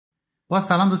با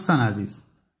سلام دوستان عزیز،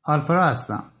 آلفرا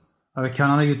هستم و به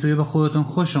کانال یوتیوب خودتون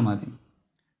خوش اومدین.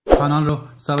 کانال رو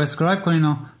سابسکرایب کنین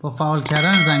و با فعال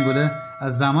کردن زنگوله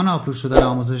از زمان آپلود شدن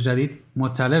آموزش جدید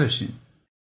مطلع بشین.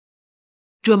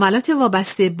 جملات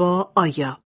وابسته با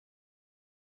آیا.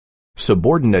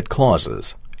 Subordinate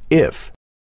clauses. If.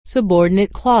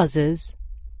 Subordinate clauses.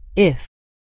 If.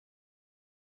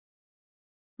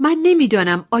 من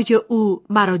نمیدانم آیا او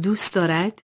مرا دوست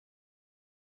دارد؟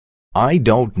 I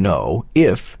don't know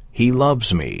if he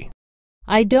loves me.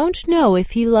 I don't know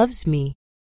if he loves me.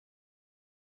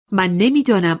 من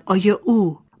نمیدانم آیا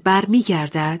او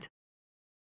برمیگردد؟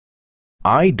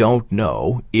 I don't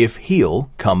know if he'll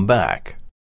come back.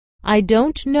 I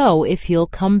don't know if he'll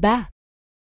come back.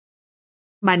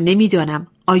 من نمیدانم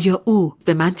آیا او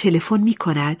به من تلفن می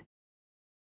کند؟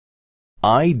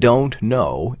 I don't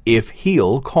know if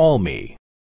he'll call me.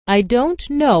 I don't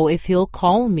know if he'll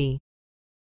call me.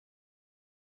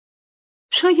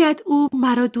 شاید او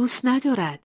مرا دوست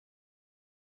ندارد.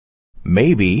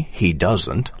 Maybe he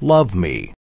doesn't love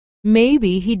me.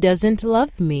 Maybe he doesn't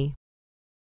love me.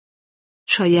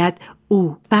 شاید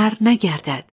او بر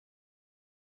نگردد.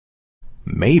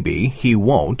 Maybe he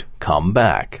won't come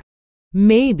back.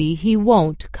 Maybe he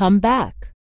won't come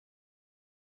back.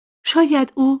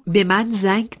 شاید او به من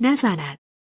زنگ نزند.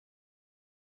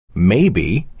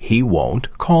 Maybe he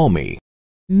won't call me.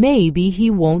 Maybe he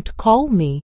won't call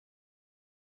me.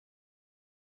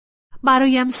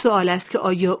 برایم سوال است که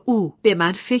آیا او به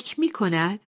من فکر می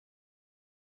کند؟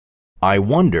 I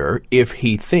wonder if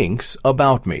he thinks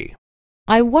about me.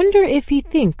 I wonder if he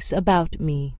thinks about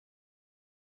me.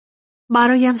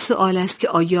 برایم سوال است که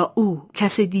آیا او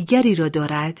کس دیگری را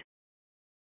دارد؟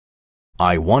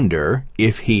 I wonder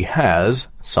if he has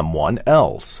someone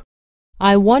else.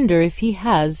 I wonder if he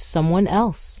has someone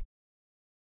else.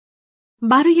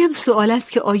 برایم سوال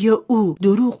است که آیا او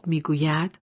دروغ می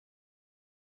گوید؟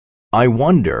 I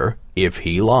wonder if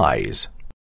he lies.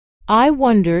 I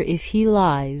wonder if he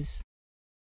lies.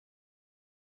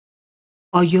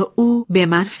 آیا او به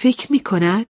من فکر می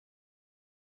کند؟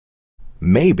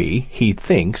 Maybe he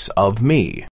thinks of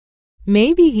me.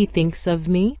 Maybe he thinks of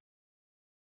me.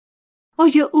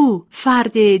 آیا او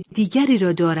فرد دیگری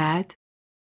را دارد؟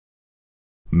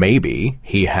 Maybe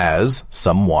he has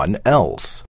someone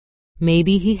else.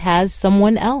 Maybe he has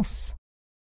someone else.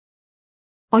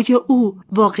 آیا او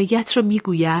واقعیت را می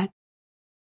گوید؟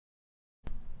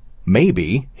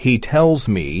 Maybe he tells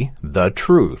me the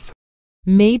truth.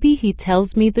 Maybe he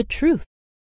tells me the truth.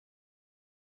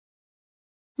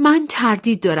 من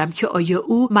تردید دارم که آیا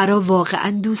او مرا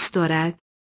واقعا دوست دارد؟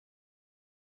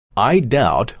 I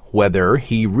doubt whether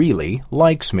he really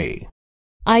likes me.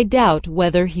 I doubt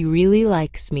whether he really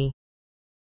likes me.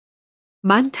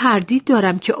 من تردید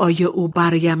دارم که آیا او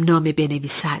برایم نامه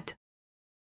بنویسد.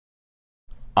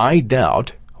 I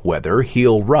doubt whether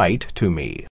he'll write to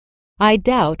me. I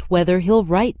doubt whether he'll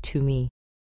write to me.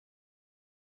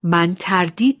 من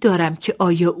تردید دارم که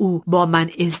آیا او با من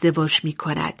ازدواج می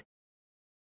کند.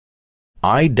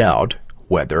 I doubt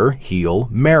whether he'll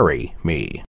marry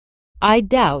me. I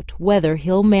doubt whether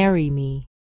he'll marry me.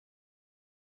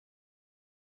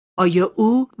 آیا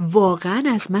او واقعا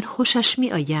از من خوشش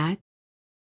می آید؟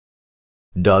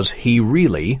 Does he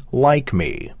really like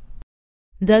me?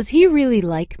 Does he really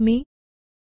like me?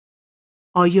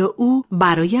 آیا او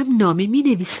برایم نامه می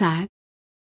نویسد؟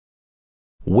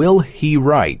 Will he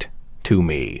write to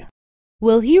me?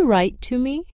 Will he write to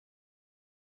me?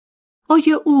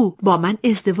 آیا او با من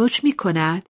ازدواج می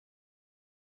کند؟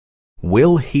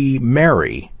 Will he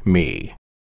marry me?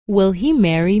 Will he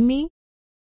marry me?